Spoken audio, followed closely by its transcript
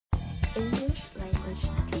English language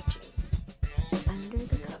teaching under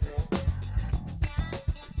the covers.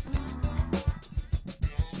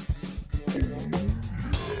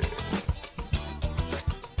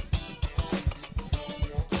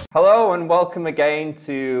 Hello and welcome again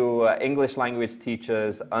to English Language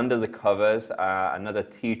Teachers Under the Covers, another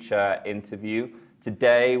teacher interview.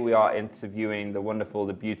 Today we are interviewing the wonderful,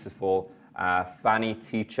 the beautiful Fanny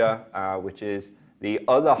teacher, which is the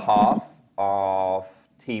other half of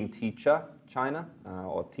Team Teacher China,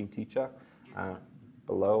 or Team Teacher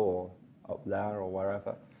below or up there or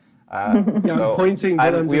wherever. I'm pointing,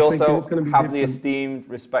 but I'm we just also thinking it's going to be have different. the esteemed,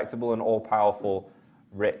 respectable and all-powerful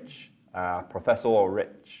Rich, Professor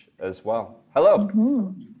Rich as well. Hello.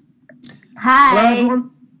 Hi. Hello,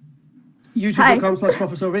 everyone.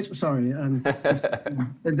 YouTube.com/Professor Rich. Sorry,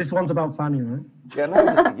 this one's about Fanny, right? Yeah,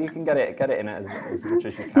 no, you can get it in it as much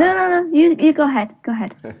as you can. No. You go ahead. Go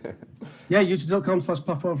ahead. Yeah,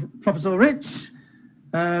 YouTube.com/Professor Rich.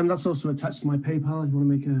 That's also attached to my PayPal if you want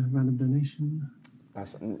to make a random donation.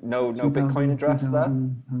 That's, no Bitcoin address there?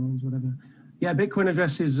 £3,000, whatever. Yeah, Bitcoin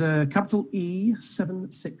address is capital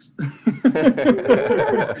E76.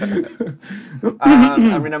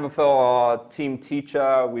 And remember, for our Team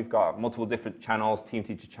Teacher, we've got multiple different channels: Team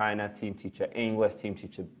Teacher China, Team Teacher English, Team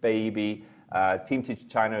Teacher Baby. Team Teacher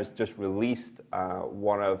China has just released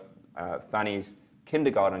one of Fanny's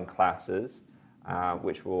kindergarten classes,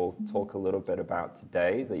 which we'll talk a little bit about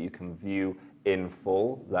today, that you can view in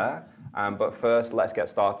full there. But first, let's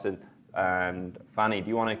get started. And Fanny, do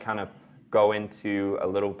you want to kind of go into a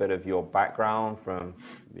little bit of your background from,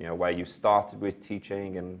 where you started with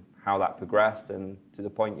teaching and how that progressed and to the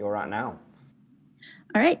point you're at now?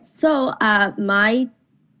 All right. So my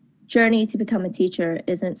journey to become a teacher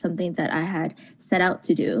isn't something that I had set out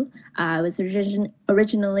to do. I was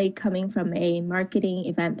originally coming from a marketing,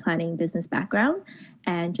 event planning, business background.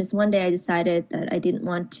 And just one day I decided that I didn't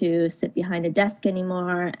want to sit behind a desk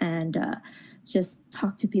anymore and just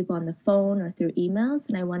talk to people on the phone or through emails.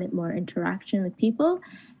 And I wanted more interaction with people.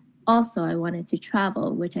 Also, I wanted to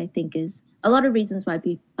travel, which I think is a lot of reasons why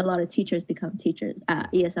a lot of teachers become teachers,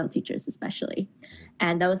 ESL teachers especially.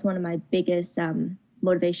 And that was one of my biggest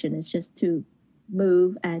motivation, is just to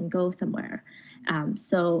move and go somewhere.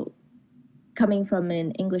 So coming from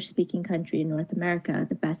an English-speaking country in North America,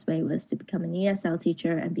 the best way was to become an ESL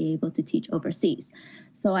teacher and be able to teach overseas.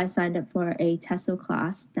 So I signed up for a TESOL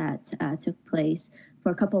class that took place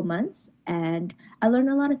for a couple of months, and I learned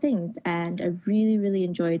a lot of things, and I really, really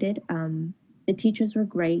enjoyed it. The teachers were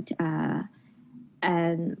great.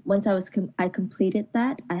 And once I completed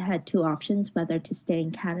that, I had two options: whether to stay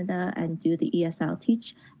in Canada and do the ESL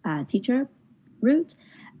teacher route.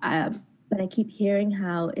 But I keep hearing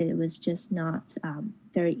how it was just not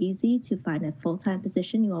very easy to find a full-time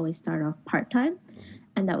position. You always start off part-time,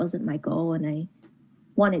 and that wasn't my goal. And I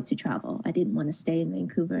wanted to travel. I didn't want to stay in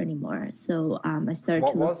Vancouver anymore. So I started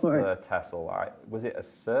to look for. What was the TESOL? Was it a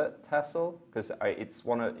cert TESOL? Because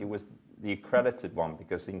it was the accredited one,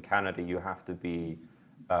 because in Canada you have to be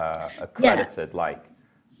accredited. Yeah.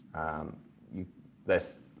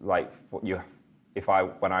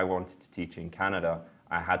 When I wanted to teach in Canada,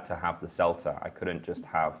 I had to have the CELTA. I couldn't just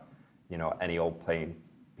have any old plain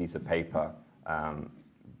piece of paper.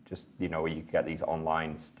 Where you get these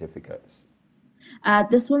online certificates.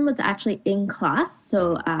 This one was actually in class.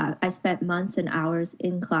 So I spent months and hours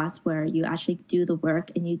in class where you actually do the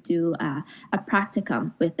work and you do a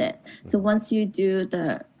practicum with it. So once you do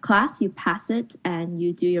the class, you pass it and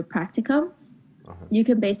you do your practicum, you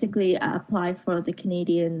can basically apply for the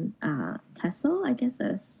Canadian TESOL, I guess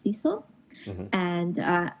a CESOL. And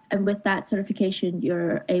with that certification,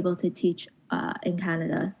 you're able to teach in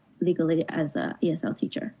Canada legally as a ESL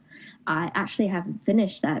teacher. I actually haven't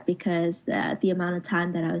finished that because the amount of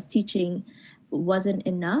time that I was teaching wasn't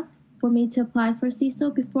enough for me to apply for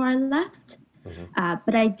CESOL before I left.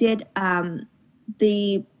 But I did,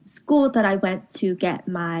 the school that I went to get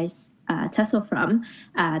my TESOL from,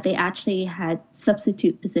 they actually had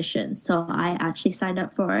substitute positions. So I actually signed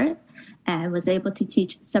up for it and was able to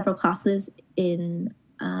teach several classes in,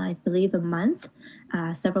 I believe, a month,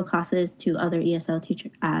 several classes to other ESL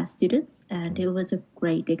students. And it was a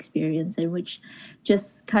great experience, in which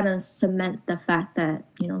just kind of cement the fact that,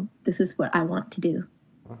 this is what I want to do.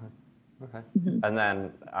 Okay. And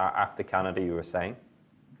then after Canada, you were saying?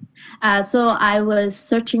 So I was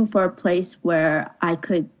searching for a place where I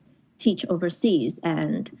could teach overseas,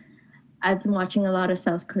 and I've been watching a lot of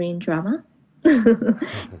South Korean drama,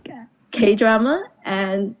 K-drama,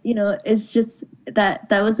 and it's just that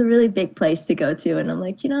was a really big place to go to, and I'm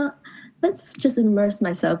like, let's just immerse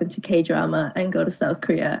myself into K-drama and go to South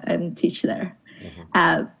Korea and teach there.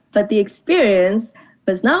 but the experience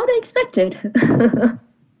was not what I expected.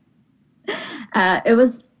 It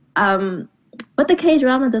was what the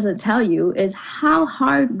K-drama doesn't tell you is how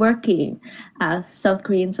hardworking South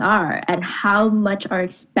Koreans are and how much are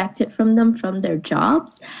expected from them from their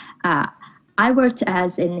jobs. I worked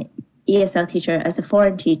as an ESL teacher, as a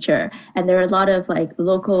foreign teacher, and there are a lot of like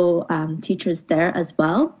local teachers there as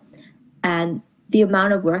well. And the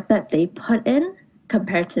amount of work that they put in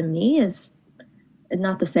compared to me is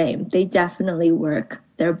not the same. They definitely work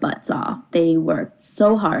their butts off. They worked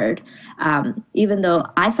so hard, even though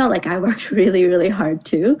I felt like I worked really, really hard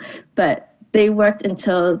too. But they worked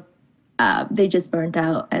until they just burned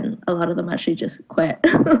out, and a lot of them actually just quit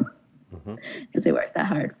because they worked that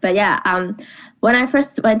hard. But yeah, when I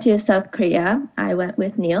first went to South Korea, I went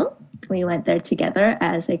with Neil. We went there together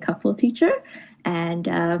as a couple teacher,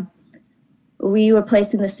 and we were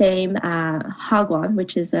placed in the same Hagwon,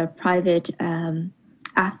 which is a private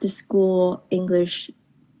after-school English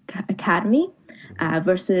academy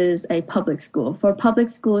versus a public school. For public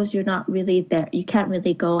schools, you're not really there. You can't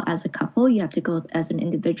really go as a couple. You have to go as an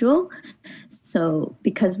individual. So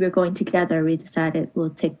because we're going together, we decided we'll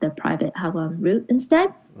take the private Hagwon route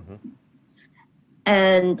instead.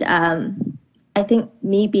 And I think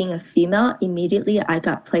me being a female, immediately I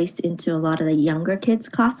got placed into a lot of the younger kids'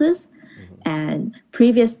 classes. And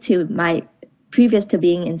previous to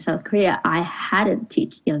being in South Korea, I hadn't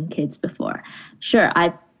taught young kids before. Sure,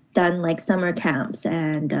 I've done like summer camps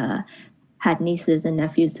and had nieces and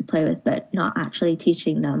nephews to play with, but not actually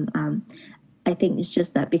teaching them. I think it's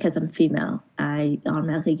just that because I'm female, I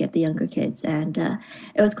automatically get the younger kids. And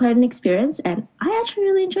it was quite an experience, and I actually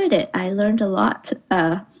really enjoyed it. I learned a lot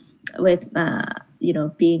with,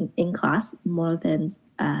 being in class more than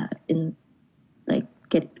in like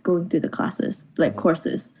going through the classes, like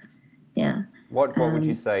courses. Yeah. What would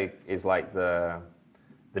you say is like the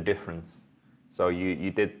difference? So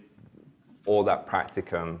you did all that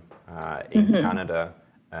practicum in Canada,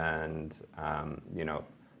 and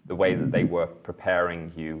the way that they were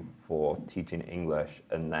preparing you for teaching English,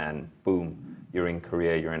 and then boom, you're in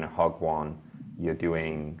Korea, you're in a Hagwon, you're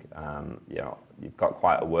doing you've got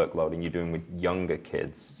quite a workload, and you're doing with younger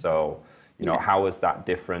kids. So how was that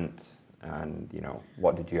different? And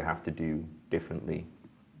what did you have to do differently?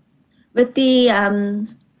 With the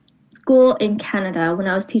school in Canada, when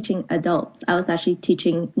I was teaching adults, I was actually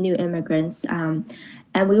teaching new immigrants, and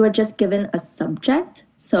we were just given a subject.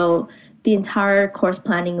 So the entire course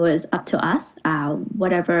planning was up to us.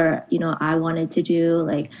 Whatever I wanted to do,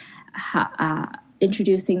 like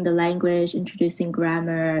introducing the language, introducing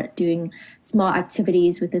grammar, doing small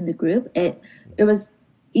activities within the group. It was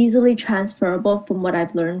easily transferable from what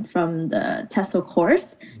I've learned from the TESOL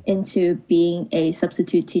course into being a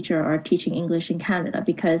substitute teacher or teaching English in Canada,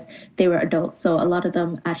 because they were adults. So a lot of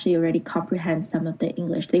them actually already comprehend some of the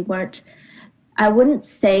English. They weren't, I wouldn't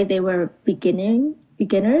say they were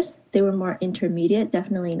beginners. They were more intermediate,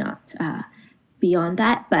 definitely not beyond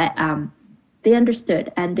that, but they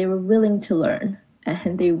understood and they were willing to learn,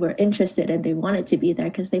 and they were interested and they wanted to be there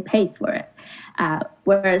because they paid for it.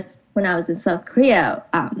 Whereas when I was in South Korea,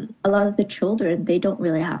 a lot of the children, they don't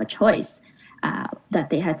really have a choice that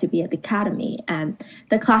they had to be at the academy. And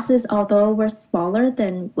the classes, although were smaller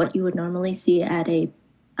than what you would normally see at a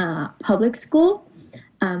public school,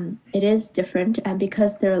 it is different. And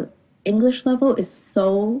because their English level is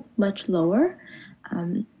so much lower,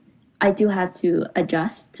 I do have to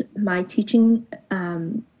adjust my teaching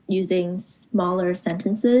using smaller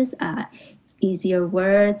sentences, easier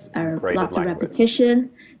words, or lots of repetition.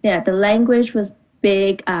 Yeah, the language was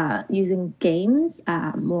big, using games,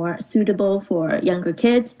 more suitable for younger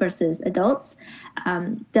kids versus adults.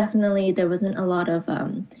 Definitely there wasn't a lot of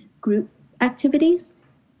group activities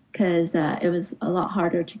because it was a lot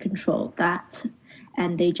harder to control that,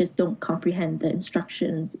 and they just don't comprehend the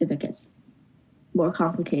instructions if it gets more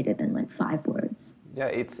complicated than like 5 words. Yeah,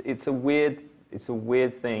 it's a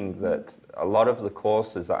weird thing that a lot of the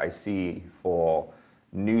courses that I see for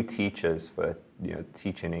new teachers for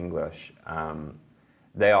teaching English,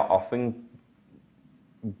 they are often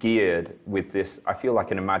geared with this, I feel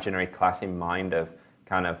like, an imaginary class in mind of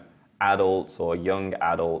kind of adults or young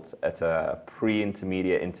adults at a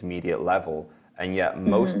intermediate level, and yet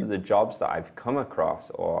most of the jobs that I've come across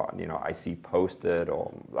or I see posted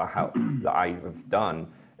or that I have done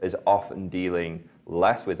is often dealing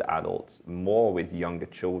less with adults, more with younger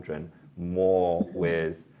children, more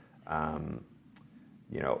with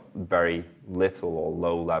very little or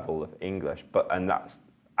low level of English, and that's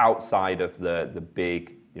outside of the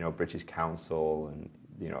big British Council and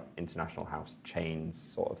international house chains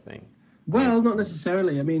sort of thing. Well, not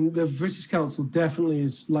necessarily. I mean, the British Council definitely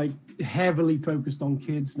is like heavily focused on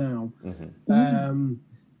kids now.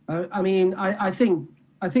 I mean, I think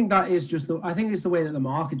that is just I think it's the way that the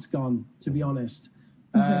market's gone, to be honest.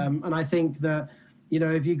 And I think that, you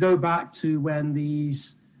know, if you go back to when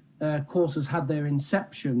these courses had their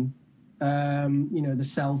inception, you know, the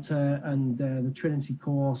CELTA and the Trinity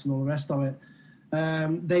course and all the rest of it,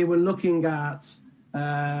 they were looking at,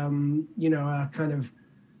 you know, a kind of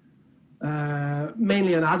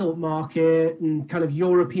mainly an adult market and kind of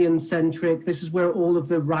European centric. This is where all of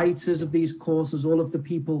the writers of these courses, all of the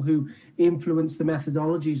people who influence the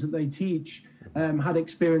methodologies that they teach, had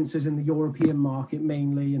experiences in the European market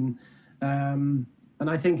mainly. And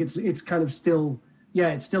I think it's kind of still,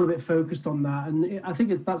 it's still a bit focused on that. And I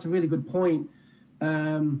think that's a really good point.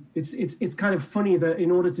 It's kind of funny that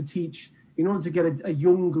in order to get a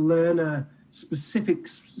young learner specific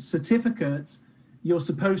certificate, you're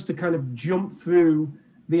supposed to kind of jump through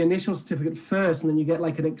the initial certificate first, and then you get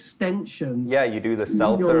like an extension. Yeah, you do the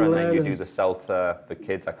CELTA, and then you do the CELTA for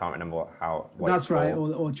kids. I can't remember what that's right,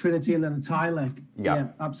 or Trinity, and then the TILEC. Yeah,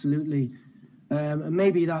 absolutely. And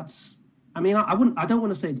maybe that's. I mean, I don't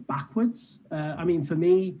want to say it's backwards. I mean, for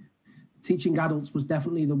me, teaching adults was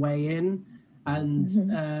definitely the way in,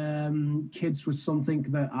 and kids was something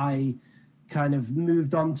that I kind of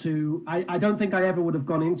moved on to. I don't think I ever would have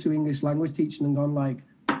gone into English language teaching and gone like,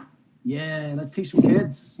 yeah, let's teach some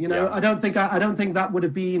kids. You know, I don't think that would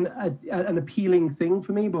have been an appealing thing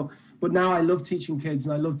for me. But now I love teaching kids,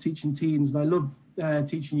 and I love teaching teens, and I love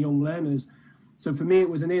teaching young learners. So for me, it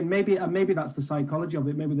was an in. Maybe that's the psychology of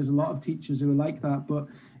it. Maybe there's a lot of teachers who are like that. But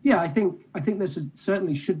yeah, I think there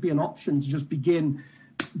certainly should be an option to just begin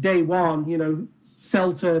day one. You know,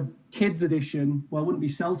 CELTA Kids Edition. Well, it wouldn't be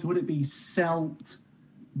CELTA, would it be CELT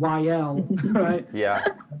YL? Right? Yeah.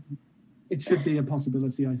 It should be a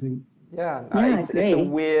possibility, I think. Yeah,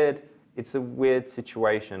 it's a weird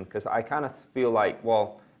situation, because I kind of feel like,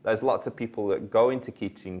 well, there's lots of people that go into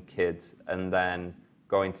teaching kids and then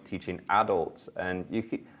go into teaching adults, and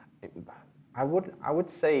I would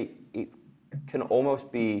say it can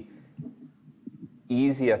almost be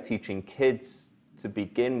easier teaching kids to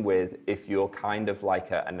begin with if you're kind of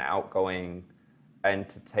like an outgoing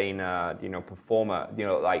entertainer, you know, performer, you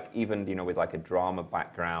know, like even, you know, with like a drama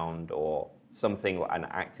background or something, an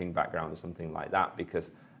acting background or something like that, because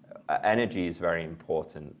energy is very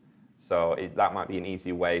important. So that might be an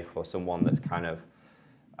easy way for someone that's kind of,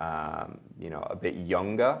 you know, a bit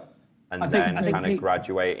younger, and then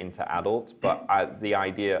graduate into adults. But the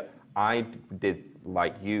idea, I did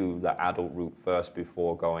like you, the adult route first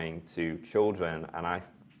before going to children, and I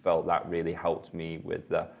felt that really helped me with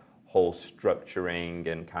the whole structuring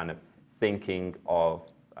and kind of thinking of,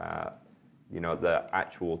 you know, the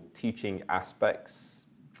actual teaching aspects.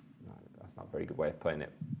 That's not a very good way of putting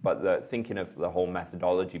it, but the thinking of the whole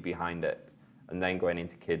methodology behind it, and then going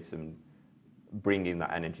into kids and bringing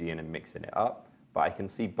that energy in and mixing it up. But I can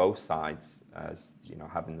see both sides as, you know,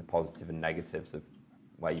 having the positive and negatives of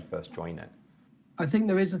where you first join it. I think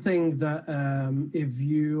there is a thing that if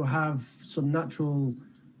you have some natural,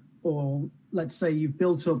 or let's say you've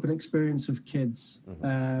built up an experience of kids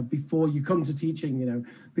before you come to teaching, you know,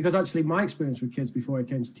 because actually my experience with kids before I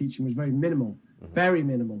came to teaching was very minimal, very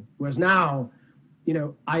minimal. Whereas now, you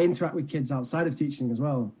know, I interact with kids outside of teaching as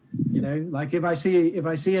well. You know, like if I see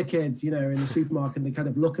a kid, you know, in the supermarket and they kind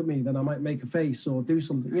of look at me, then I might make a face or do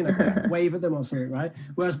something, you know, wave at them or something, right?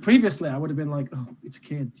 Whereas previously I would have been like, oh, it's a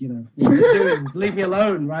kid, you know, what are you doing? Leave me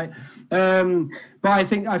alone, right? But I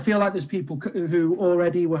feel like there's people who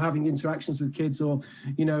already were having interactions with kids, or,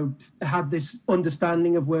 you know, had this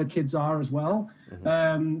understanding of where kids are as well. If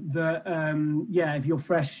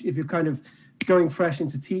you're kind of going fresh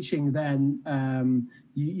into teaching, then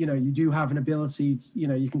you know, you do have an ability to, you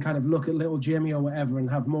know, you can kind of look at little Jimmy or whatever and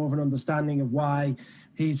have more of an understanding of why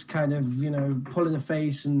he's kind of, you know, pulling a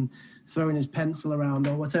face and throwing his pencil around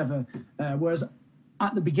or whatever. Whereas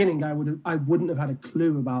at the beginning, I wouldn't have had a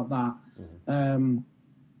clue about that.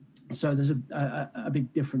 So there's a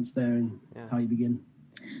big difference there in how you begin.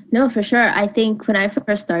 No, for sure. I think when I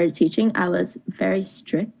first started teaching, I was very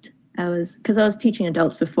strict. Because I was teaching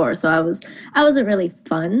adults before, so I wasn't really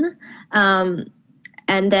fun.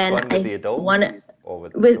 And then fun with the adults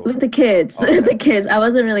with the kids. Okay. The kids. I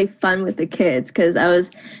wasn't really fun with the kids because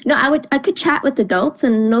I could chat with adults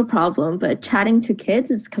and no problem, but chatting to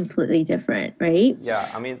kids is completely different, right?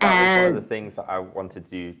 Yeah, I mean that was one of the things that I wanted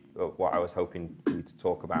to what I was hoping you to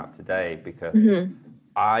talk about today, because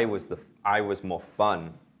I was more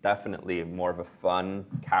fun, definitely more of a fun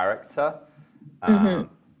character.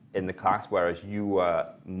 in the class, whereas you were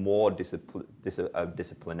more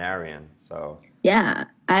disciplinarian. So Yeah,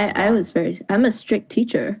 I'm a strict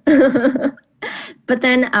teacher. But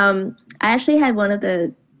then I actually had one of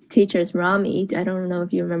the teachers, Rami, I don't know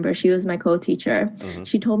if you remember, she was my co-teacher.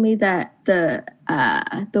 She told me that the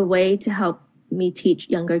way to help me teach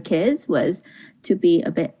younger kids was to be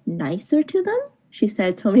a bit nicer to them. She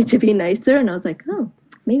told me to be nicer, and I was like, oh,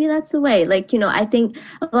 maybe that's the way. Like, I think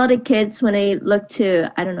a lot of kids, when they look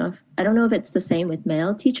to, I don't know if it's the same with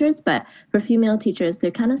male teachers, but for female teachers,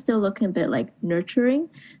 they're kind of still looking a bit like nurturing.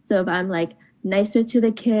 So if I'm like nicer to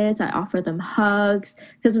the kids, I offer them hugs,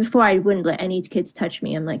 because before I wouldn't let any kids touch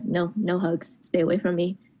me. I'm like, no hugs, stay away from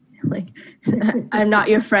me. Like, I'm not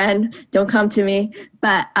your friend, don't come to me.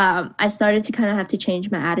 But I started to kind of have to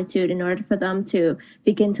change my attitude in order for them to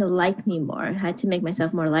begin to like me more. I had to make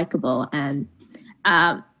myself more likable. And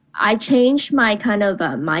I changed my kind of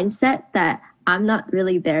mindset that I'm not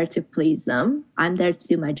really there to please them. I'm there to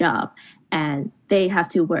do my job, and they have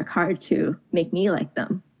to work hard to make me like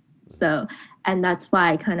them. So, and that's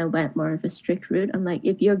why I kind of went more of a strict route. I'm like,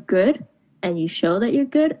 if you're good and you show that you're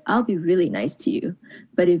good, I'll be really nice to you.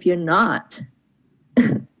 But if you're not,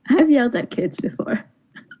 I've yelled at kids before.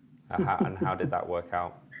 And how did that work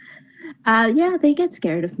out? Yeah, they get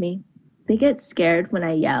scared of me. They get scared when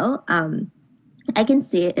I yell. I can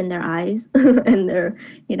see it in their eyes and their,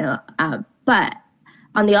 but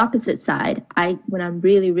on the opposite side, when I'm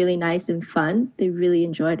really, really nice and fun, they really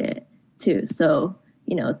enjoyed it too. So,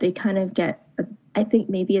 they kind of get, I think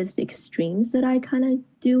maybe it's the extremes that I kind of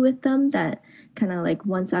do with them, that kind of like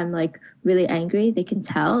once I'm like really angry, they can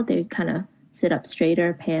tell, they kind of sit up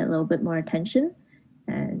straighter, pay a little bit more attention,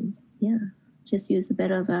 and yeah, just use a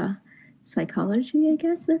bit of a psychology, I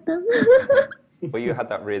guess, with them. But you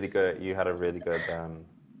had a really good,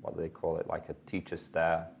 what do they call it, like a teacher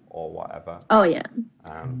stare or whatever. Oh yeah.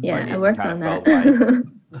 Yeah, I worked on that.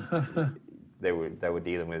 Like they were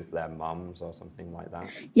dealing with their moms or something like that.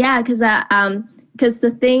 Yeah, because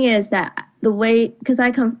the thing is that the way, because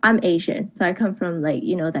I'm Asian, so I come from like,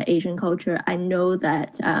 that Asian culture. I know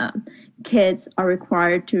that kids are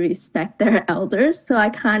required to respect their elders. So I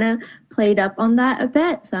kind of played up on that a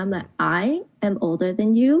bit. So I'm like, I am older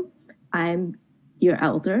than you. I'm your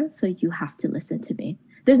elder, so you have to listen to me.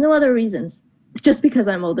 There's no other reasons. It's just because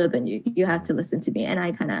I'm older than you. You have to listen to me. And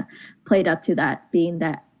I kind of played up to that, being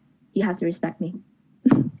that you have to respect me.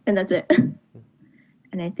 And that's it.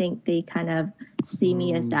 And I think they kind of see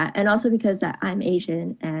me as that. And also because that I'm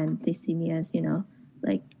Asian, and they see me as,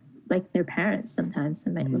 like their parents sometimes.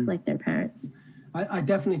 I might look like their parents. I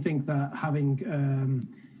definitely think that having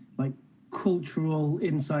like cultural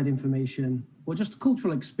inside information, or just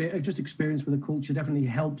cultural experience with a culture, definitely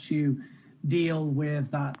helps you deal with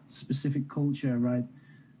that specific culture, right?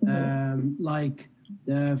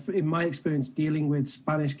 In my experience, dealing with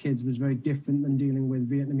Spanish kids was very different than dealing with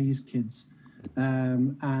Vietnamese kids.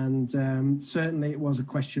 Certainly it was a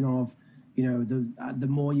question of, the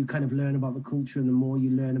more you kind of learn about the culture and the more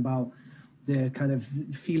you learn about the kind of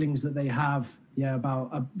feelings that they have,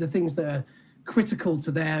 about the things that are critical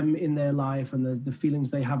to them in their life, and the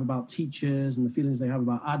feelings they have about teachers, and the feelings they have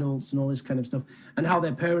about adults, and all this kind of stuff, and how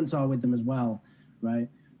their parents are with them as well, right?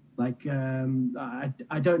 Like,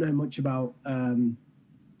 I don't know much about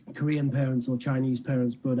Korean parents or Chinese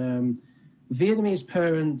parents, but Vietnamese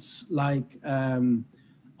parents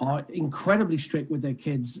are incredibly strict with their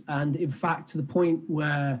kids, and in fact to the point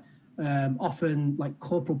where often like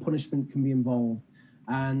corporal punishment can be involved.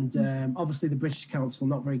 And obviously the British Council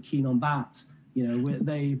not very keen on that.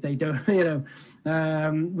 They don't,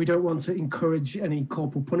 we don't want to encourage any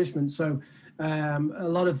corporal punishment. So a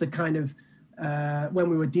lot of the kind of, when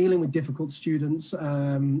we were dealing with difficult students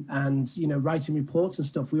and, writing reports and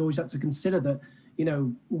stuff, we always had to consider that,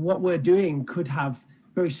 what we're doing could have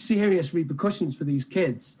very serious repercussions for these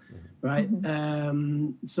kids, right?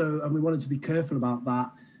 And we wanted to be careful about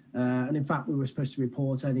that. And in fact, we were supposed to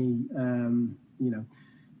report any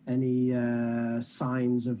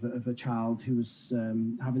signs of a child who was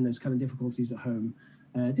having those kind of difficulties at home.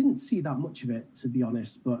 Didn't see that much of it, to be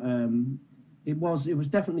honest, but it was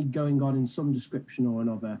definitely going on in some description or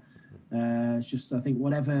another. It's just, I think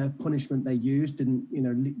whatever punishment they used didn't,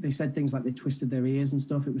 they said things like they twisted their ears and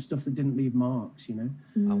stuff. It was stuff that didn't leave marks,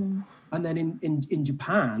 And then in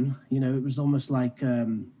Japan, it was almost like,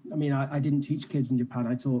 I didn't teach kids in Japan.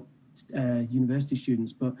 I taught university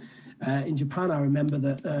students, but in Japan, I remember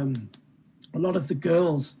that a lot of the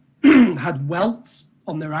girls had welts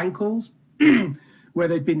on their ankles where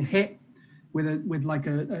they'd been hit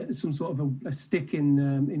with some sort of a stick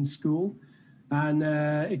in school. And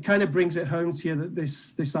it kind of brings it home to you that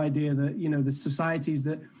this idea that, you know, the societies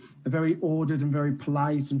that are very ordered and very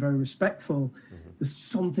polite and very respectful, there's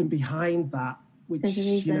something behind that, which,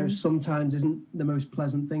 you know, sometimes isn't the most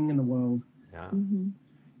pleasant thing in the world. Yeah,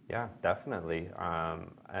 yeah, definitely.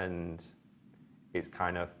 And it's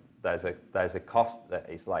kind of, there's a cost that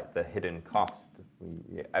is like the hidden cost.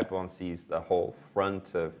 Everyone sees the whole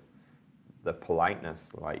front of the politeness,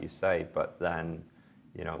 like you say, but then,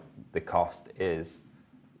 you know, the cost is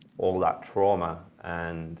all that trauma,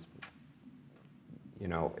 and, you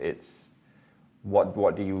know, it's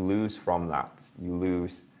what do you lose from that? You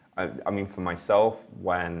lose, I mean, for myself,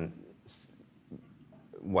 when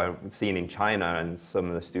seen in China and some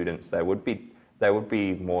of the students, there would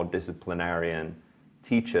be more disciplinarian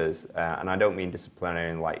teachers, and I don't mean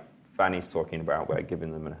disciplinarian like Fanny's talking about, where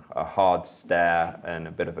giving them a hard stare and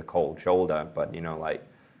a bit of a cold shoulder, but, you know, like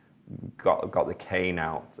got the cane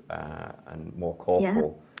out and more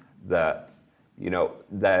corporal. That, you know,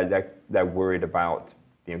 they're worried about,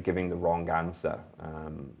 you know, giving the wrong answer.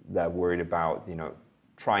 They're worried about, you know,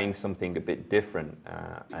 trying something a bit different,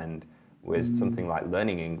 and with something like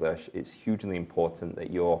learning English, it's hugely important that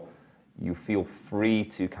you feel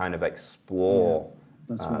free to kind of explore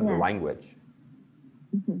the language.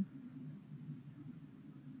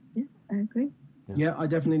 Yeah, I agree. Yeah, I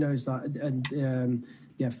definitely noticed that. And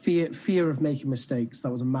yeah, fear of making mistakes,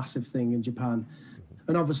 that was a massive thing in Japan.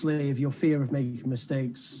 And obviously, if your fear of making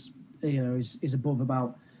mistakes, you know, is above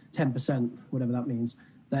about 10%, whatever that means,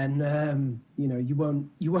 then you know, you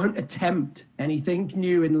won't attempt anything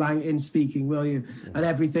new in speaking, will you? And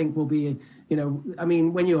everything will be, you know, I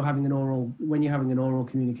mean, when you're having an oral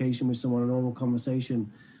communication with someone, an oral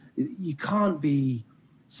conversation, you can't be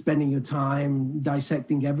spending your time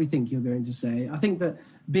dissecting everything you're going to say. I think that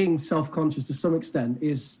being self-conscious to some extent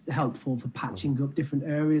is helpful for patching up different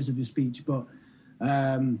areas of your speech, but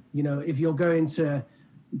you know, if you're going to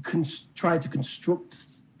try to construct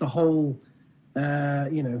the whole,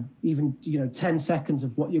 you know, even, you know, 10 seconds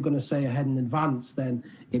of what you're going to say ahead in advance, then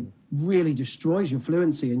it really destroys your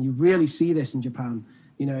fluency. And you really see this in Japan.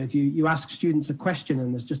 You know, if you ask students a question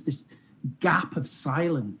and there's just this gap of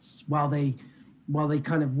silence while they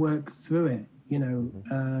kind of work through it, you know,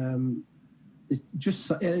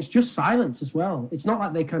 it's just silence as well. It's not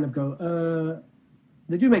like they kind of go,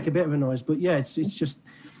 they do make a bit of a noise, but yeah, it's just,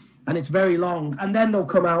 and it's very long. And then they'll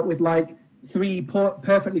come out with like 3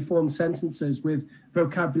 perfectly formed sentences with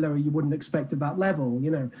vocabulary you wouldn't expect at that level,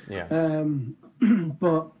 you know. Yeah.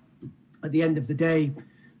 But at the end of the day,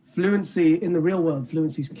 fluency in the real world,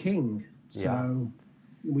 fluency is king. So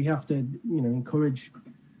we have to, you know, encourage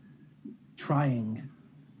trying.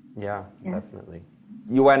 Yeah, definitely.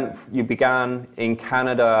 You began in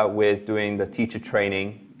Canada with doing the teacher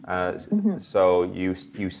training. So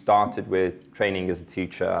you started with training as a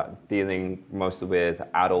teacher, dealing mostly with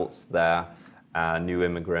adults there, new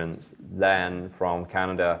immigrants. Then from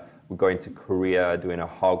Canada, we're going to Korea, doing a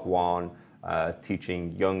Hagwon,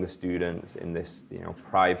 teaching younger students in this, you know,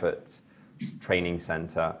 private training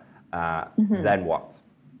center. Then what?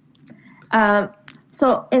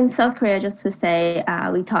 So in South Korea, just to say,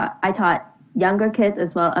 I taught younger kids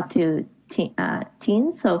as well, up to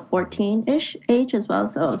teens, so 14-ish age as well.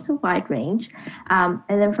 So it's a wide range. And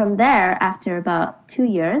then from there, after about 2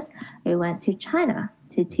 years, we went to China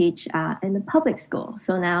to teach in the public school.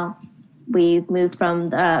 So now we've moved from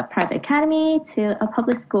the private academy to a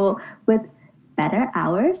public school with better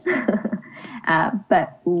hours,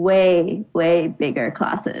 but way, way bigger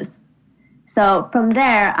classes. So from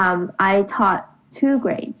there, I taught 2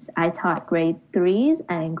 grades. I taught grade 3s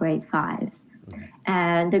and grade 5s.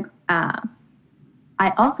 And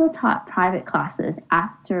I also taught private classes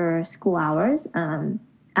after school hours,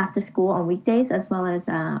 after school on weekdays, as well as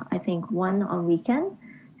I think 1 on weekend.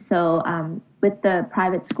 So with the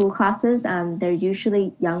private school classes, they're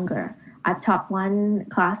usually younger. I've taught 1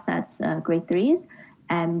 class that's grade 3s,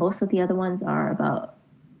 and most of the other ones are about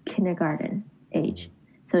kindergarten age.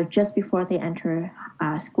 So just before they enter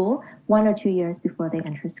school, 1 or 2 years before they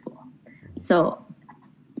enter school. So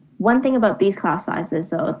one thing about these class sizes,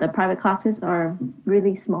 so the private classes are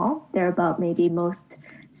really small. They're about maybe most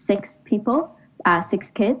 6 people,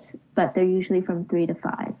 6 kids, but they're usually from 3 to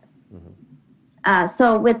 5.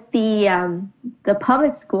 So with the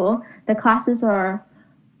public school, the classes are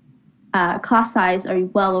class size are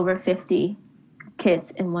well over 50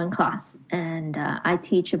 kids in one class, and I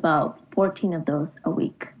teach about 14 of those a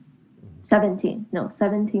week. 17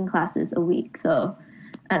 classes a week. So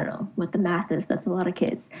I don't know what the math is. That's a lot of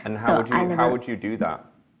kids. And how would you do that?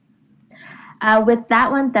 With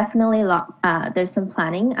that one, definitely there's some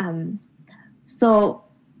planning. So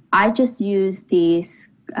I just use the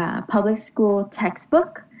public school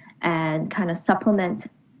textbook and kind of supplement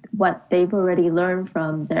what they've already learned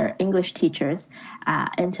from their English teachers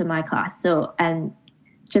into my class. So, and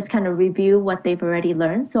just kind of review what they've already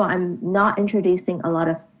learned. So I'm not introducing a lot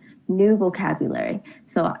of new vocabulary.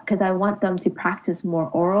 So, because I want them to practice more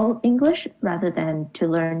oral English rather than to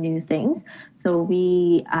learn new things. So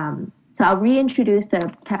so I'll reintroduce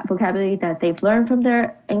the vocabulary that they've learned from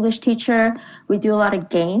their English teacher. We do a lot of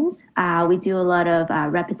games. We do a lot of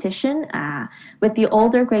repetition. With the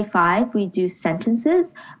older grade 5, we do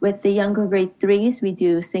sentences. With the younger grade 3s, we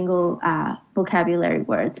do single vocabulary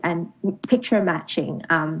words and picture matching.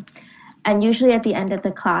 And usually at the end of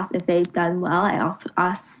the class, if they've done well,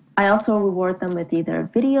 I also reward them with either a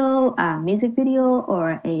video, music video,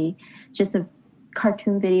 or just a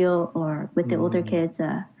cartoon video, or with the older kids,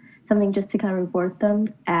 something just to kind of reward them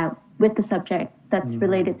with the subject that's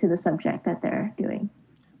related to the subject that they're doing.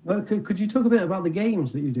 Well, could you talk a bit about the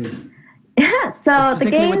games that you do? Yeah, so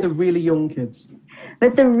the games with the really young kids.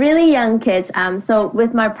 With the really young kids, so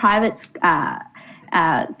with my privates,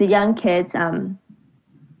 the young kids,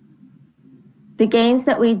 the games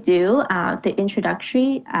that we do, the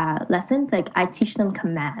introductory lessons, like I teach them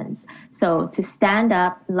commands. So to stand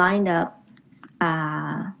up, line up,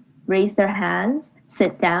 raise their hands,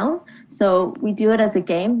 sit down. So we do it as a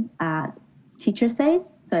game. Teacher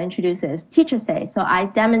says, so I introduce it as teacher says. So I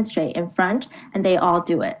demonstrate in front and they all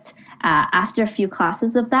do it. After a few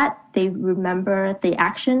classes of that, they remember the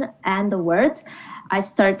action and the words. I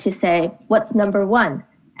start to say, what's number 1?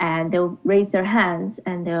 And they'll raise their hands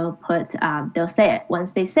and they'll say it.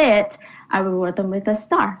 Once they say it, I reward them with a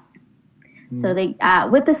star. So they,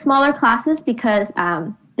 with the smaller classes, because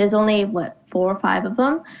there's only 4 or 5 of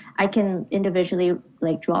them, I can individually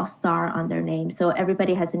draw a star on their name. So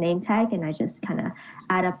everybody has a name tag and I just kind of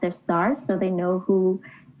add up their stars so they know who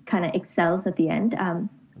kind of excels at the end.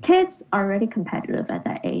 Kids are already competitive at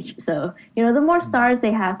that age. So, the more stars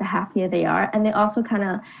they have, the happier they are. And they also kind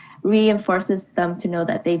of reinforces them to know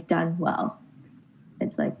that they've done well.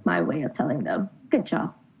 It's like my way of telling them, good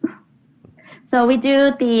job. So we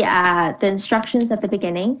do the instructions at the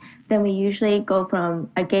beginning. Then we usually go from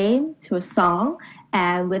a game to a song.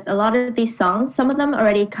 And with a lot of these songs, some of them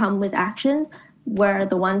already come with actions, where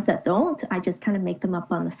the ones that don't, I just kind of make them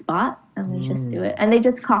up on the spot and we just do it. And they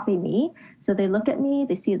just copy me. So they look at me,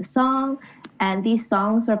 they see the song, and these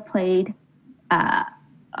songs are played. I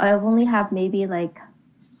only have maybe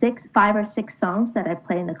 5 or 6 songs that I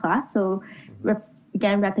play in the class. So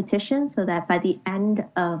again, repetition, so that by the end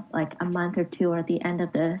of a month or 2 or at the end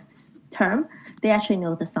of the term, they actually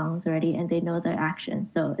know the songs already and they know their actions.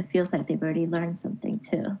 So it feels like they've already learned something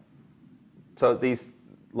too. So these,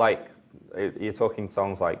 you're talking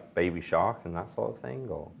songs like Baby Shark and that sort of thing,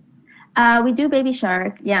 or? We do Baby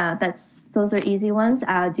Shark. Yeah, those are easy ones.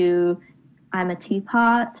 I'll do I'm a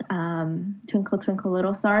Teapot, Twinkle Twinkle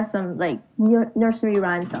Little Star, some nursery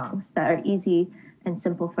rhyme songs that are easy and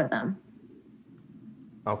simple for them.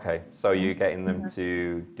 Okay, so you're getting them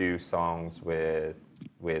to do songs with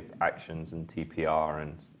actions and TPR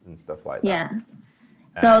and stuff like that. Yeah.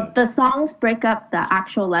 So the songs break up the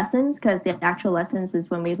actual lessons, because the actual lessons is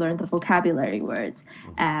when we learn the vocabulary words.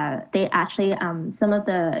 They actually, some of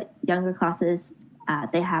the younger classes,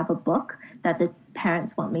 they have a book that the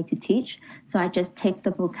parents want me to teach. So I just take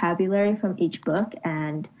the vocabulary from each book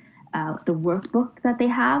and the workbook that they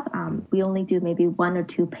have. We only do maybe 1 or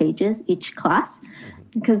 2 pages each class,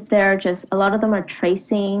 because they're just, a lot of them are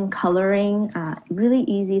tracing, coloring, really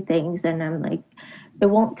easy things. And I'm like, it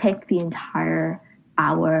won't take the entire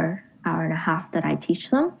hour and a half that I teach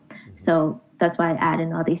them. So that's why I add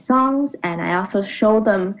in all these songs. And I also show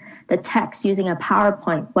them the text using a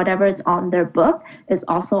PowerPoint. Whatever is on their book is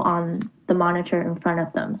also on the monitor in front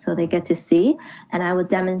of them. So they get to see. And I would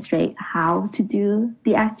demonstrate how to do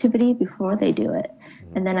the activity before they do it.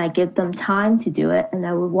 And then I give them time to do it. And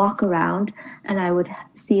I would walk around and I would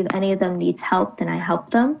see if any of them needs help, then I help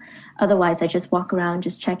them. Otherwise, I just walk around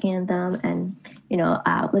just checking on them. And,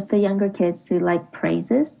 with the younger kids who like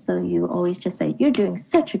praises, so you always just say, you're doing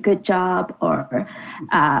such a good job, or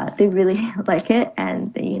they really like it.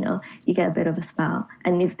 And, you get a bit of a smile.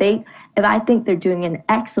 And if I think they're doing an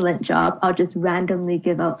excellent job, I'll just randomly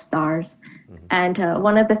give out stars. And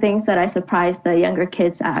one of the things that I surprise the younger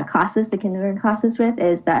kids classes, the kindergarten classes with,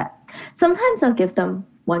 is that sometimes I'll give them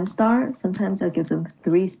 1 star, sometimes I'll give them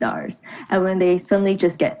 3 stars. And when they suddenly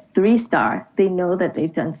just get 3 star, they know that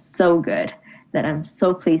they've done so good, that I'm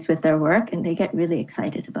so pleased with their work, and they get really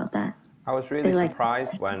excited about that. I was They really like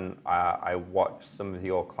surprised when I watched some of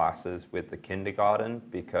your classes with the kindergarten,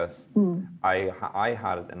 because I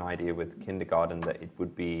had an idea with kindergarten that it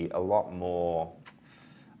would be a lot more,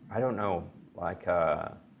 I don't know, like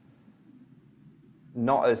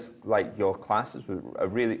not as like your classes are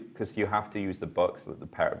really, because you have to use the books that the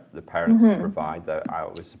parents provide. That I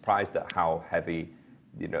was surprised at how heavy,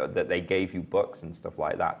 that they gave you books and stuff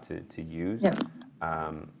like that to use. Yeah.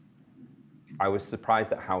 I was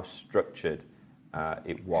surprised at how structured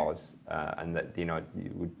it was, and that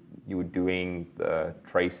you were doing the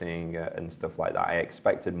tracing and stuff like that. I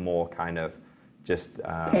expected more kind of just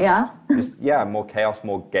Chaos. More chaos,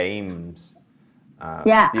 more games.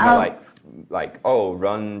 Yeah. Like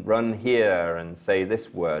run here and say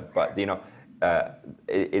this word, but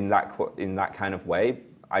in that kind of way,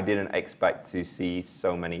 I didn't expect to see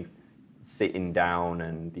so many sitting down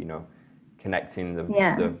and connecting the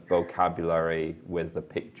vocabulary with the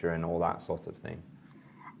picture and all that sort of thing.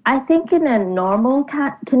 I think in a normal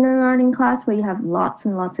kindergarten class where you have lots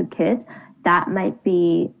and lots of kids, that might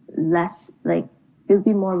be less, like, it would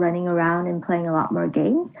be more running around and playing a lot more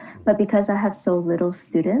games. But because I have so little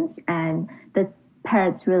students, and the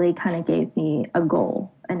parents really kind of gave me a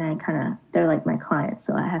goal, and they're like my clients,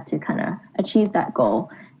 so I have to kind of achieve that goal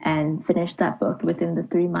and finish that book within the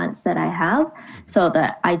 3 months that I have, so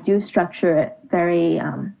that I do structure it very,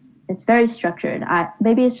 it's very structured.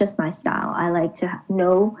 Maybe it's just my style. I like to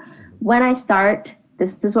know when I start,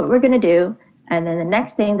 this is what we're going to do. And then the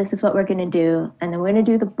next thing, this is what we're going to do. And then we're going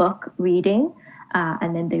to do the book reading.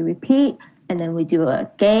 And then they repeat. And then we do a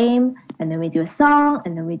game. And then we do a song.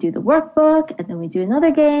 And then we do the workbook. And then we do another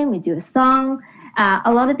game. We do a song.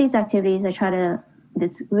 A lot of these activities,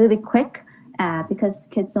 it's really quick because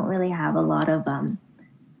kids don't really have a lot of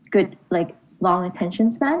good, like, long attention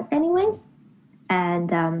span anyways.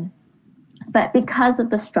 And but because of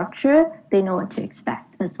the structure, they know what to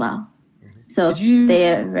expect as well. So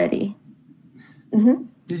they are ready. Mm-hmm.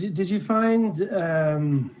 Did you find?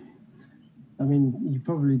 I mean, you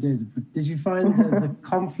probably did. But did you find the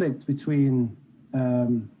conflict between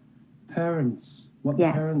parents, what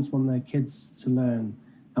the parents want their kids to learn,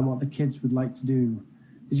 and what the kids would like to do?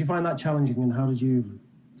 Did you find that challenging, and how did you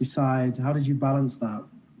decide? How did you balance that?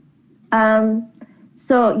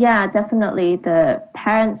 So yeah, definitely the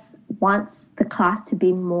parents wants the class to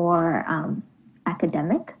be more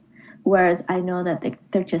academic, whereas I know that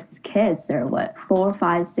they're just kids. They're 4,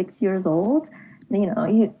 5, 6 years old.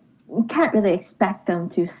 You can't really expect them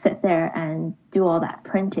to sit there and do all that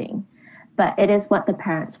printing, but it is what the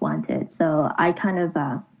parents wanted. So I kind of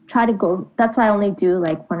try to go. That's why I only do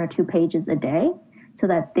like 1 or 2 pages a day, so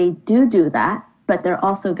that they do that, but they're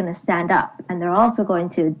also going to stand up and they're also going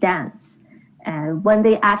to dance. And when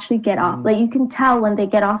they actually get off, like, you can tell when they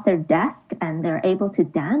get off their desk and they're able to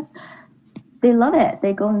dance, they love it.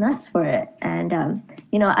 They go nuts for it. And,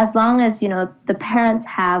 as long as, the parents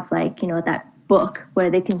have, like, that book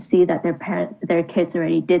where they can see that their kids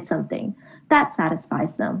already did something, that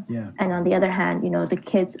satisfies them. Yeah. And on the other hand, the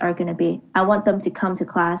kids are going to I want them to come to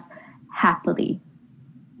class happily,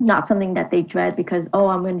 not something that they dread because,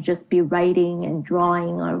 I'm going to just be writing and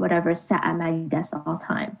drawing or whatever, sat at my desk all the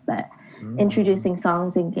time. But introducing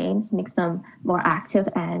songs and games makes them more active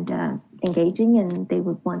and engaging, and they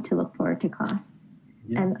would want to look forward to class.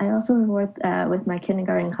 Yeah. And I also reward with my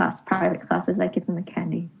kindergarten class, private classes, I give them a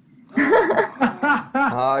candy.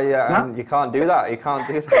 Oh yeah, and you can't do that. You can't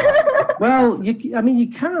do that. Well, you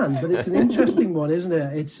can, but it's an interesting one, isn't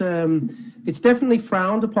it? It's definitely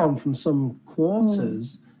frowned upon from some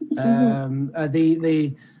quarters.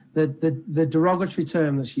 The derogatory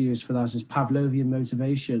term that's used for that is Pavlovian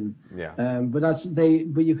motivation. Yeah.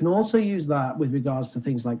 But you can also use that with regards to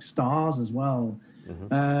things like stars as well.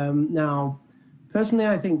 Mm-hmm. Now, personally,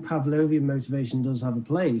 I think Pavlovian motivation does have a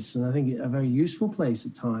place, and I think a very useful place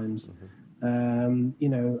at times.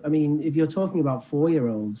 Mm-hmm. If you're talking about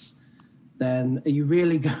 4-year-olds, then are you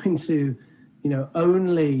really going to,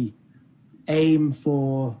 only aim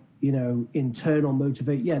for, internal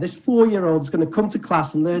motivation? Yeah, this 4-year-old's going to come to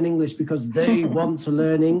class and learn English because they want to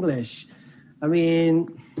learn English.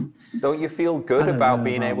 Don't you feel good about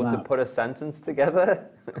being able to put a sentence together?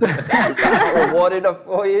 Is that reward enough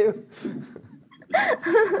for you?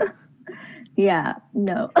 Yeah,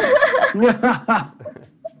 no.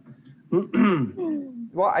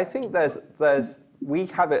 Well, I think we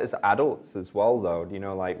have it as adults as well, though.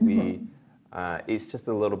 It's just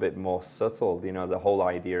a little bit more subtle. The whole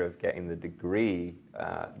idea of getting the degree.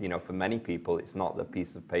 For many people, it's not the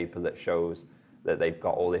piece of paper that shows that they've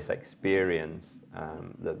got all this experience,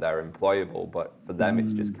 that they're employable. But for them,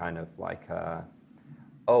 it's just kind of like,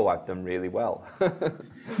 oh, I've done really well.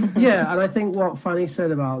 Yeah, and I think what Fanny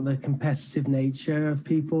said about the competitive nature of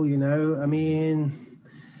people, you know, I mean,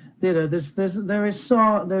 you know, there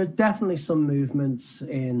are definitely some movements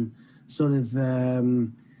in sort of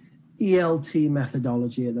ELT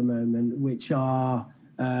methodology at the moment, which are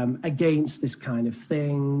against this kind of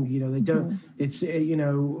thing. You know, they don't. It's you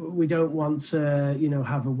know, we don't want to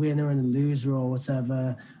have a winner and a loser or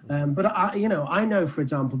whatever. But I know, for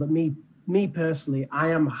example, that me personally, I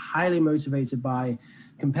am highly motivated by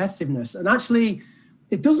competitiveness, and actually,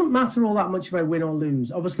 it doesn't matter all that much if I win or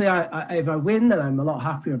lose. Obviously, if I win, then I'm a lot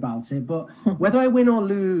happier about it. But whether I win or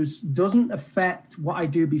lose doesn't affect what I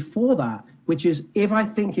do before that, which is if I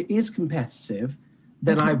think it is competitive,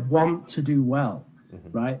 then I want to do well,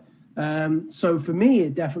 right? So for me,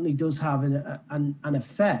 it definitely does have an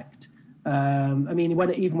effect. I mean,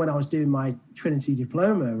 even when I was doing my Trinity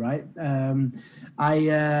diploma, right?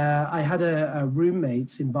 I had a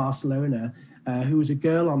roommate in Barcelona who was a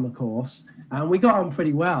girl on the course, and we got on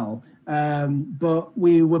pretty well. But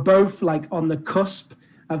we were both like on the cusp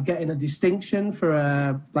of getting a distinction for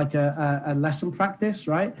a lesson practice,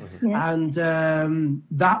 right? Yeah. And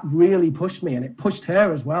that really pushed me, and it pushed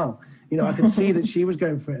her as well. You know, I could see that she was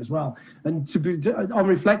going for it as well. And on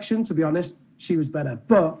reflection, to be honest, she was better,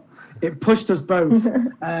 but it pushed us both,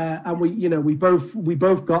 and we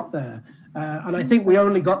both got there. And I think we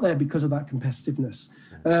only got there because of that competitiveness.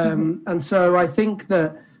 And so I think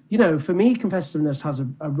that, you know, for me, competitiveness has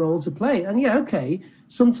a role to play. And yeah, okay,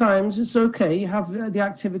 sometimes it's okay. You have the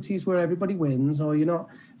activities where everybody wins, or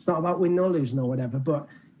it's not about winning or losing or whatever. But,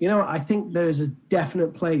 you know, I think there's a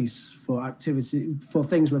definite place for activity, for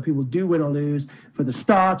things where people do win or lose, for the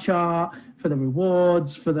star chart, for the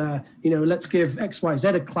rewards, for the, let's give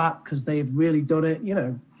XYZ a clap because they've really done it,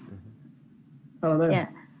 I don't know. Yeah.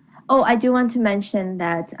 Oh, I do want to mention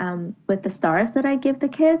that with the stars that I give the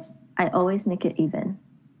kids, I always make it even.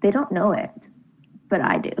 They don't know it, but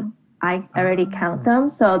I do. I already count them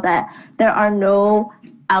so that there are no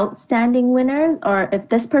outstanding winners, or if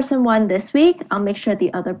this person won this week, I'll make sure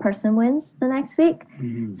the other person wins the next week.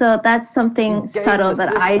 Mm-hmm. So that's something subtle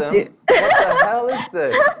that I do. What the hell is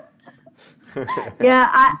this? Yeah,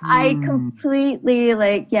 I completely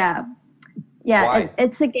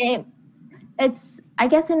it's a game. It's, I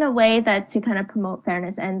guess, in a way that to kind of promote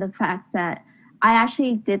fairness, and the fact that I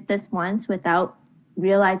actually did this once without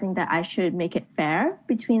realizing that I should make it fair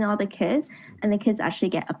between all the kids, and the kids actually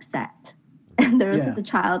get upset. And there was a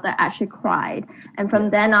child that actually cried. And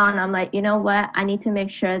from then on, I'm like, you know what? I need to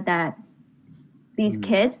make sure that these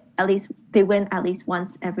kids, at least they win at least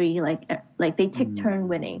once every, like they take turn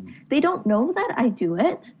winning. They don't know that I do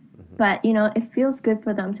it, but, it feels good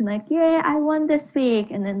for them to yeah, I won this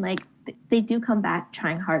week. And then they do come back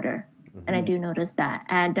trying harder. And I do notice that.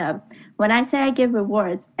 And when I say I give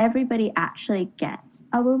rewards, everybody actually gets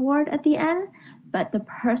a reward at the end, but the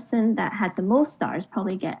person that had the most stars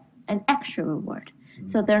probably get an extra reward.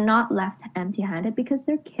 So they're not left empty-handed, because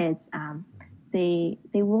they're kids. They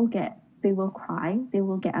will cry, they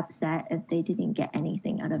will get upset if they didn't get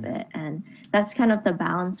anything out of it. And that's kind of the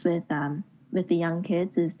balance with the young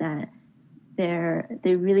kids, is that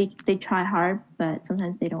they try hard, but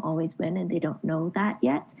sometimes they don't always win, and they don't know that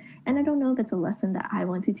yet. And I don't know if it's a lesson that I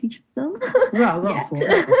want to teach them. Well,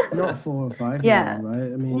 not 4 or 5 yeah.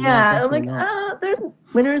 right? I mean, I'm like, there's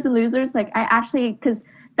winners and losers. Because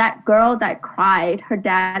that girl that cried, her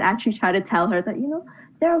dad actually tried to tell her that,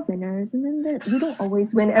 there are winners, and then you don't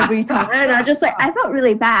always win every time. And I just I felt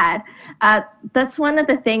really bad. That's one of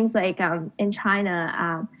the things, in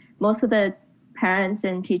China, most of the parents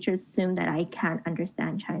and teachers assume that I can't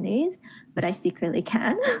understand Chinese, but I secretly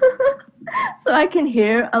can. So I can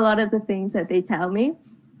hear a lot of the things that they tell me.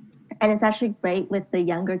 And it's actually great with the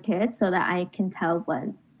younger kids, so that I can tell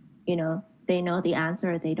when, they know the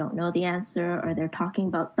answer or they don't know the answer, or they're talking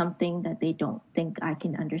about something that they don't think I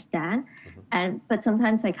can understand. But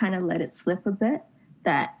sometimes I kind of let it slip a bit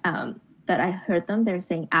that I heard them, they're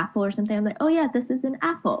saying apple or something. I'm like, oh yeah, this is an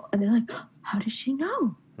apple. And they're like, how does she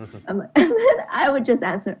know? And then I would just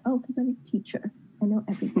answer, because I'm a teacher. I know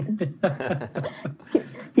everything.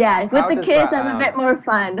 Yeah, with the kids, I'm a bit more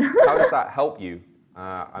fun. How does that help you?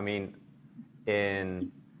 I mean,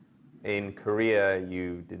 in Korea,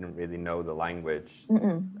 you didn't really know the language,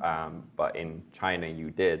 but in China, you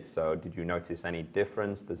did. So did you notice any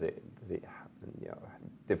difference? Does it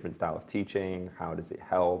different style of teaching? How does it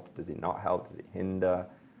help? Does it not help? Does it hinder?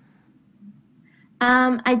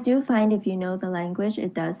 I do find if you know the language,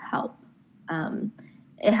 it does help.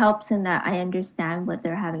 It helps in that I understand what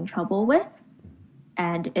they're having trouble with,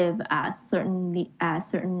 and if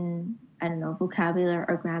certain I don't know, vocabulary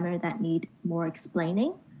or grammar that need more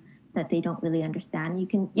explaining, that they don't really understand.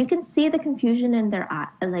 You can see the confusion in their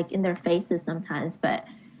like in their faces sometimes, but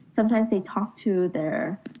sometimes they talk to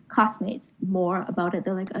their classmates more about it.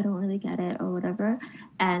 They're like, I don't really get it or whatever.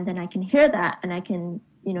 And then I can hear that and I can,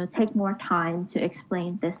 take more time to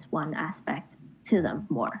explain this one aspect to them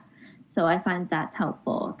more. So I find that's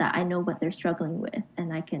helpful, that I know what they're struggling with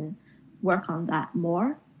and I can work on that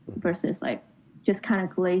more versus like just kind of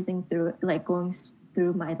glazing through, like going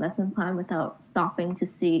through my lesson plan without stopping to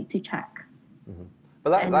check. Mm-hmm.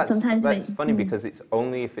 But that's funny because it's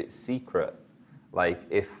only if it's secret. Like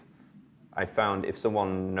if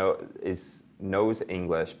someone knows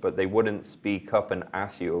English, but they wouldn't speak up and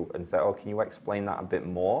ask you and say, oh, can you explain that a bit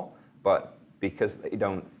more? But because they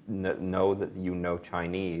don't know that you know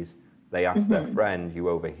Chinese, they ask their friend, you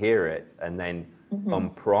overhear it, and then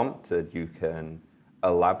unprompted, you can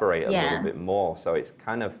elaborate a little bit more. So it's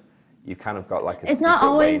kind of, you kind of got like a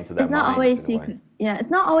secret way into their mind. It's not always secret. Yeah, it's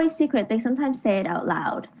not always secret. They sometimes say it out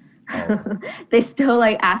loud. Oh. They still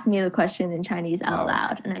like ask me the question in Chinese out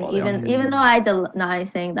loud, and even though I deny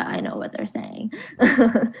saying that I know what they're saying,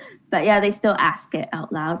 but yeah, they still ask it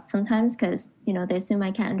out loud sometimes because they assume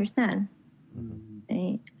I can't understand.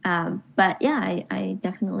 Right? But yeah, I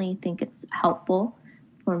definitely think it's helpful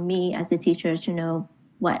for me as a teacher to know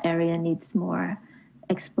what area needs more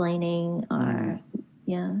explaining or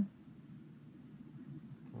yeah.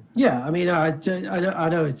 Yeah, I mean, I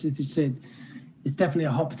know it's definitely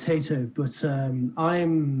a hot potato, but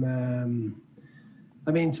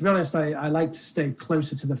I mean, to be honest, I like to stay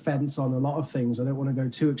closer to the fence on a lot of things. I don't want to go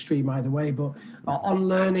too extreme either way, but on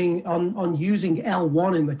learning, on using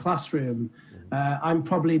L1 in the classroom, I'm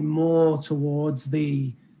probably more towards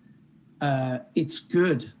the, it's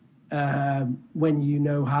good when you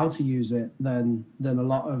know how to use it than a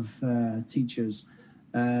lot of teachers.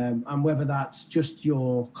 And whether that's just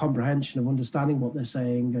your comprehension of understanding what they're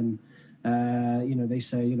saying and, they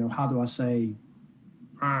say, how do I say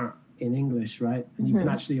in English, right? And you can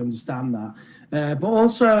actually understand that. But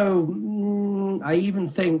also, I even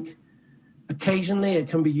think occasionally it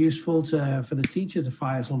can be useful for the teacher to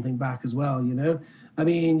fire something back as well, I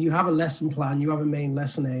mean, you have a lesson plan, you have a main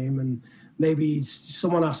lesson aim, and maybe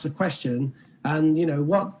someone asks a question, and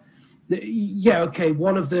one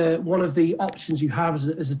of the options you have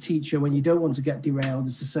as a teacher when you don't want to get derailed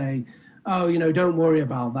is to say, oh, don't worry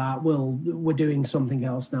about that. We're doing something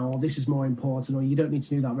else now, or this is more important, or you don't need to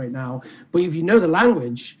do that right now. But if you know the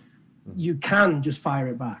language, you can just fire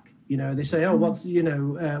it back. They say, oh, what's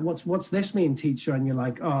this mean, teacher? And you're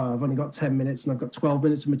like, oh, I've only got 10 minutes and I've got 12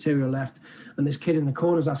 minutes of material left. And this kid in the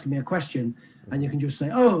corner is asking me a question. And you can just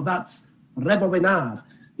say, oh, that's rebobinar,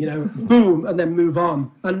 boom, and then move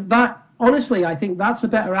on. And that, honestly, I think that's a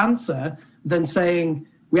better answer than saying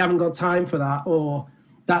we haven't got time for that, or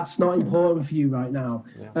that's not important for you right now.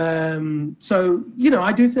 Yeah. So,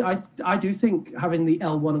 I do think having the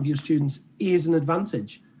L1 of your students is an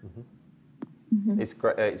advantage. It's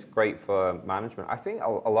great. It's great for management. I think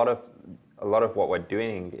a lot of what we're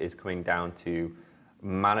doing is coming down to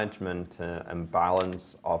management and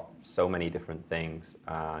balance of so many different things.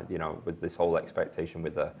 With this whole expectation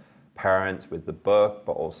with the parents, with the book,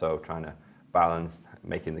 but also trying to balance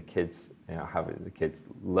making the kids, having the kids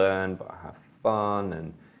learn but have fun,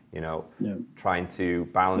 and trying to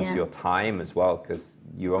balance your time as well, because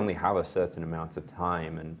you only have a certain amount of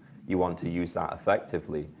time and you want to use that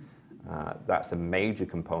effectively. That's a major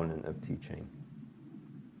component of teaching.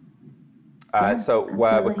 So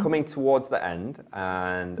we're coming towards the end,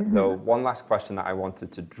 and the one last question that I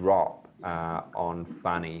wanted to drop on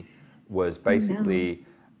Fanny was basically,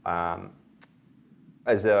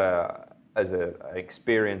 as an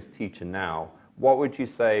experienced teacher now, what would you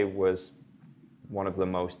say was one of the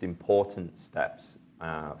most important steps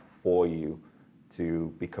for you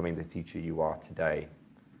to becoming the teacher you are today?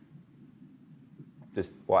 Just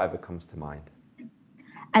whatever comes to mind.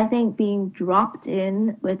 I think being dropped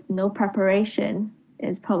in with no preparation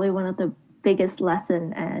is probably one of the biggest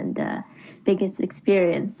lesson and biggest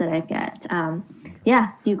experience that I've got.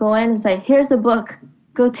 You go in and say, here's a book,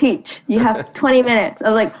 go teach. You have 20 minutes. I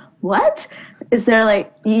was like, what? Is there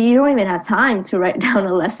like, you don't even have time to write down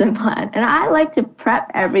a lesson plan. And I like to prep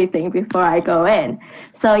everything before I go in.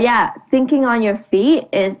 So yeah, thinking on your feet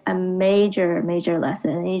is a major, major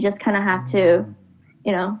lesson. And you just kind of have to,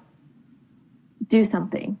 do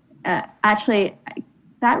something. Actually,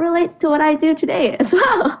 that relates to what I do today as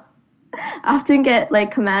well. I often get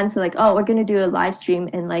like commands like, oh, we're going to do a live stream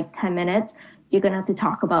in like 10 minutes. You're going to have to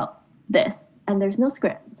talk about this. And there's no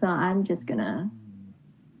script. So I'm just going to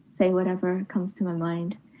say whatever comes to my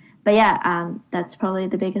mind. but yeah, that's probably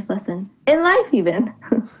the biggest lesson in life, even.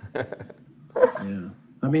 Yeah,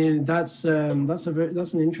 I mean that's an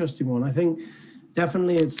interesting one. I think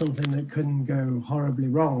definitely it's something that couldn't go horribly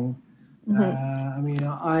wrong. I mean,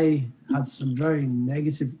 I had some very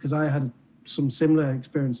negative, because I had some similar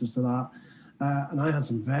experiences to that, and I had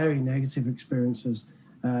some very negative experiences.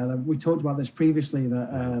 We talked about this previously,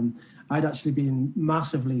 that I'd actually been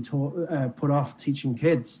massively put off teaching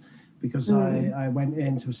kids, because I went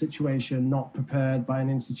into a situation not prepared by an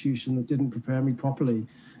institution that didn't prepare me properly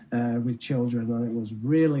with children, and it was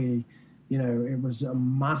really, it was a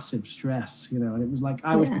massive stress, and it was like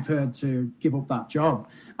I was prepared to give up that job.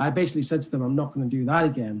 I basically said to them, I'm not going to do that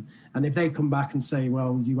again. And if they come back and say,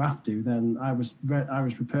 well, you have to, then I was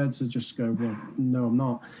prepared to just go, well, no, I'm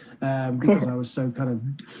not, because I was so kind of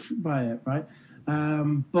by it, right?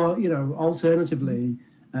 But, alternatively,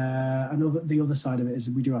 the other side of it is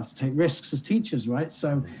we do have to take risks as teachers, right?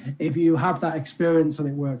 So if you have that experience and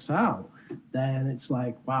it works out, then it's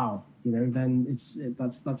like, wow, then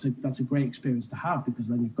that's a great experience to have, because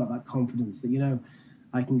then you've got that confidence that,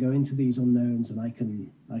 I can go into these unknowns and I can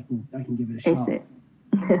give it a shot.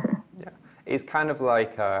 Yeah, it's kind of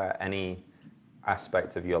like any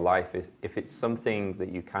aspect of your life. If it's something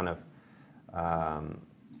that you kind of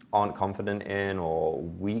aren't confident in or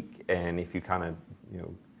weak in, if you kind of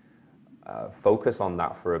focus on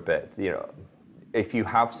that for a bit, if you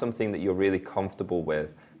have something that you're really comfortable with,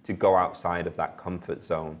 to go outside of that comfort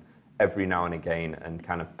zone every now and again and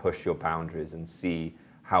kind of push your boundaries and see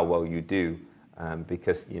how well you do,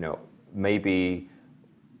 because maybe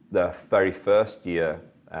the very first year,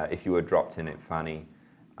 if you were dropped in it, Fanny,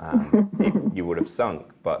 you would have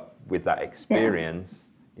sunk. But with that experience,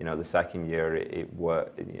 the second year it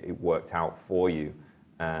worked out for you,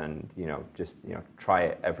 and just try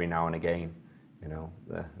it every now and again.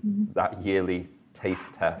 That yearly taste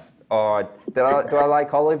test. Oh, do I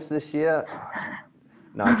like olives this year?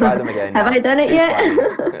 No, try them again. Have I done it yet?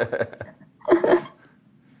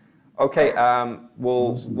 Okay,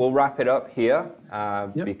 we'll wrap it up here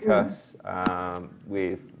because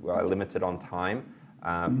we're limited on time.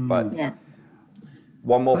 But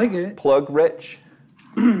one more plug, Rich.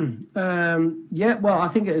 Well, I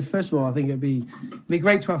think first of all, I think it'd be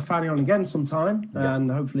great to have Fanny on again sometime, and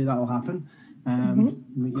hopefully that will happen.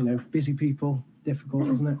 Busy people, difficult,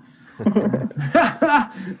 isn't it?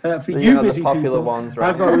 For you busy popular people, ones, right?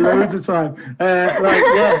 I've got loads of time.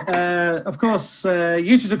 Of course,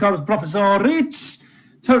 youtube.com Professor Rich,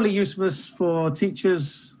 totally useless for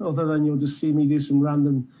teachers, other than you'll just see me do some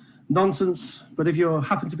random nonsense. But if you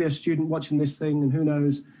happen to be a student watching this thing, and who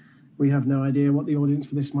knows, we have no idea what the audience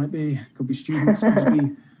for this might be. Could be students, could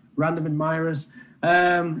be random admirers.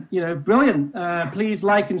 Brilliant. Please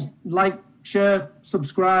like, share,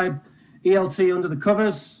 subscribe. ELT Under the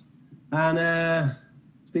Covers, and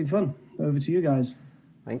it's been fun. Over to you guys.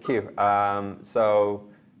 Thank you. So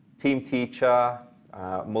Team Teacher,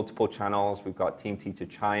 multiple channels. We've got Team Teacher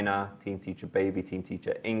China, Team Teacher Baby, Team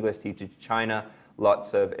Teacher English, Team Teacher China.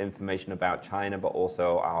 Lots of information about China, but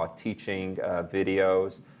also our teaching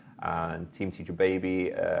videos. And Team Teacher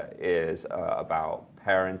Baby is about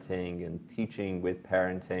parenting and teaching with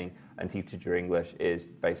parenting. And Team Teacher English is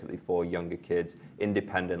basically for younger kids,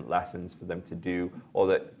 independent lessons for them to do, or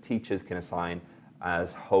that teachers can assign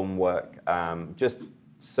as homework. Just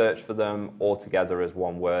search for them all together as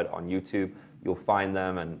one word on YouTube. You'll find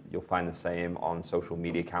them, and you'll find the same on social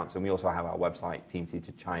media accounts. And we also have our website,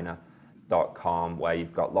 teamteacherchina.com, where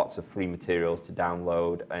you've got lots of free materials to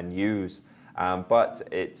download and use. But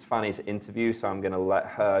it's Fanny's interview, so I'm going to let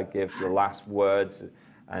her give the last words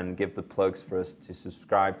and give the plugs for us to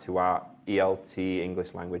subscribe to our ELT,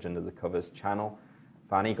 English Language Under the Covers channel.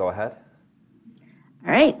 Fanny, go ahead.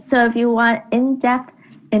 All right, so if you want in-depth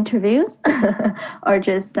interviews or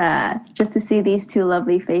just to see these two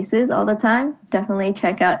lovely faces all the time, definitely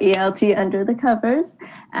check out ELT Under the Covers.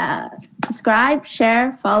 Subscribe,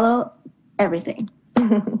 share, follow, everything.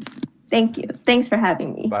 Thank you. Thanks for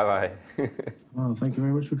having me. Bye-bye. Well, thank you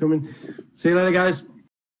very much for coming. See you later, guys.